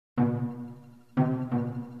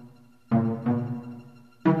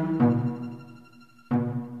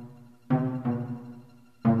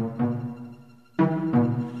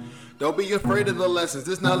Don't be afraid of the lessons.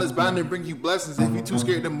 This knowledge bound to bring you blessings. If you too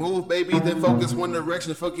scared to move, baby, then focus one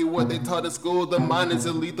direction. Fuck you what they taught at school. The mind is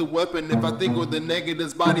a lethal weapon. If I think with the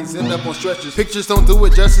negatives, bodies end up on stretchers. Pictures don't do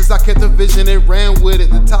it justice. I kept the vision and ran with it.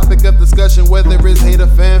 The topic of discussion, whether it's hate or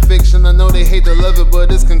fan fiction. I know they hate to love it,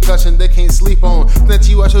 but it's concussion they can't sleep on. Snatch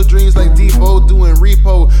you out your dreams like Depot doing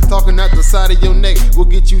repo. Talking out the side of your neck will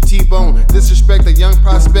get you T-bone. Disrespect a young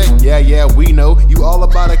prospect. Yeah, we know. You all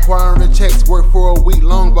about acquiring checks. Work for a week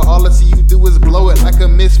long, but all I see you do is blow it like a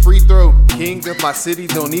missed free throw. King of my city,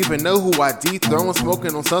 don't even know who I dethrone.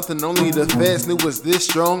 Smoking on something only the feds knew was this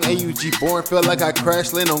strong. AUG born, felt like I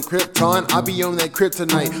crash land on Krypton. I be on that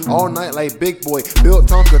kryptonite all night like big boy. Built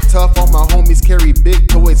Tonka tough, all my homies carry big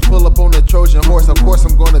toys. Pull up on the Trojan horse, of course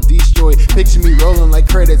I'm gonna destroy. Picture me rolling like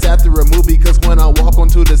credits after a movie, cause when I walk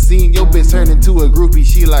onto the scene, your bitch turn into a groupie.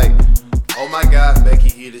 She like, oh my god, Becky,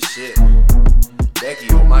 he the shit. Becky,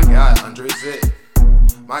 oh my god, Andre's it.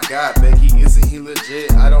 My god, Becky, isn't he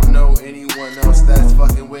legit? I don't know anyone else that's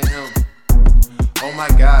fucking with him. Oh my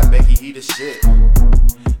god, Becky, he the shit.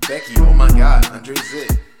 Becky, oh my god, Andre's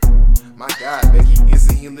it. My god, Becky,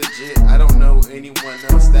 isn't he legit? I don't know anyone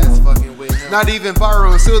else that's fucking with him. Not even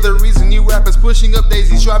viral, still the reason you rappers pushing up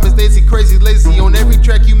daisies. Dropping Daisy, crazy, lazy. On every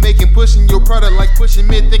track you making, pushing your product like pushing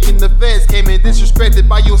mid, thinking the feds came in disrespected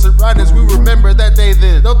by your surroundings. We remember that day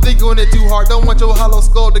then. Don't think on it too hard, don't want your hollow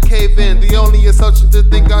skull to cave in. The only assumption to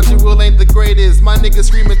think Andre Will ain't the greatest. My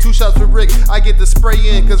niggas screaming 2 shots for Rick, I get the spray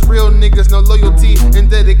in. Cause real niggas know loyalty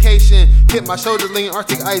and dedication. Hit my shoulder lean,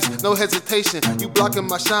 Arctic ice, no hesitation. You blocking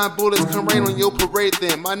my shine bullets, come rain on your parade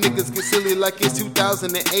then. My niggas get silly like it's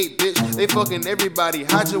 2008, bitch. They fucking everybody,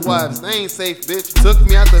 hide your wives, they ain't safe, bitch. Took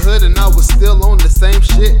me out the hood and I was still on the same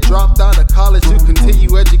shit. Dropped out of college to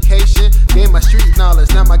continue education. Gained my street knowledge,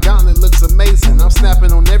 now my gauntlet looks amazing. I'm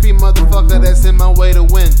snapping on every motherfucker that's in my way to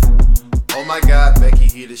win. Oh my god, Becky,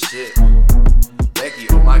 he the shit. Becky,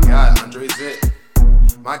 oh my god, Andre's it.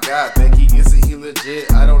 My god, Becky, isn't he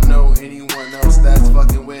legit? I don't know anyone else that's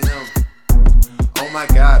fucking with him. Oh my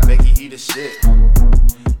god, Becky, he the shit.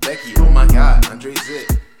 Becky, oh my god, Andre's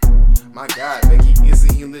it. My god, Becky,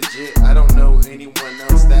 isn't he legit? I don't know anyone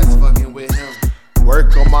else that's fucking with him.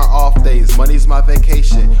 Work on my off days, money's my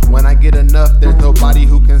vacation. When I get enough, there's nobody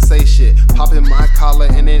who can say shit. Popping my collar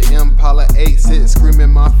in an Impala 8, sit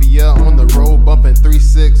screaming mafia on the road, bumping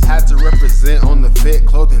 3-6. Had to represent on the fit,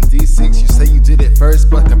 clothing D6. You say you did it first,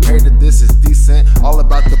 but compared to this, it's decent. All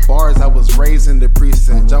about the bars, I was raised in the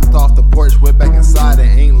precinct. Jumped off the porch, went back inside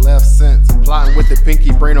and ain't left since. Plotting with the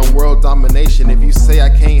pinky brain on world domination. If you say I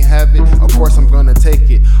can't have it, of course I'm gonna take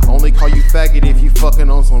it. Only call you faggot if you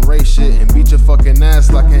fucking on some race shit and beat your fucking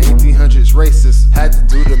ass like an 1800s racist. Had to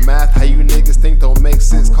do the math, how you niggas think don't make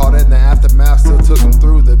sense. Call that the aftermath, still took them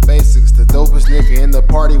through the basics. The dopest nigga in the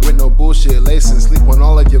party with no bullshit lacing. Sleep on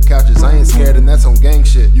all of your couches, I ain't scared and that's on gang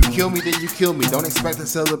shit. You kill me, then you kill me, don't expect a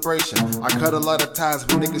celebration. I cut a lot of ties,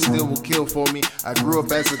 but niggas still will kill for me. I grew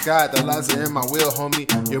up as a god, the lies are in my will, homie.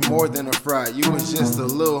 You're more than a fry, you was just a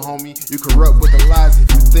little homie. You corrupt with the lies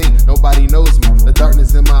if you think nobody knows me. The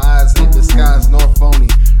darkness in my eyes ain't disguised nor phony.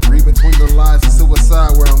 Read between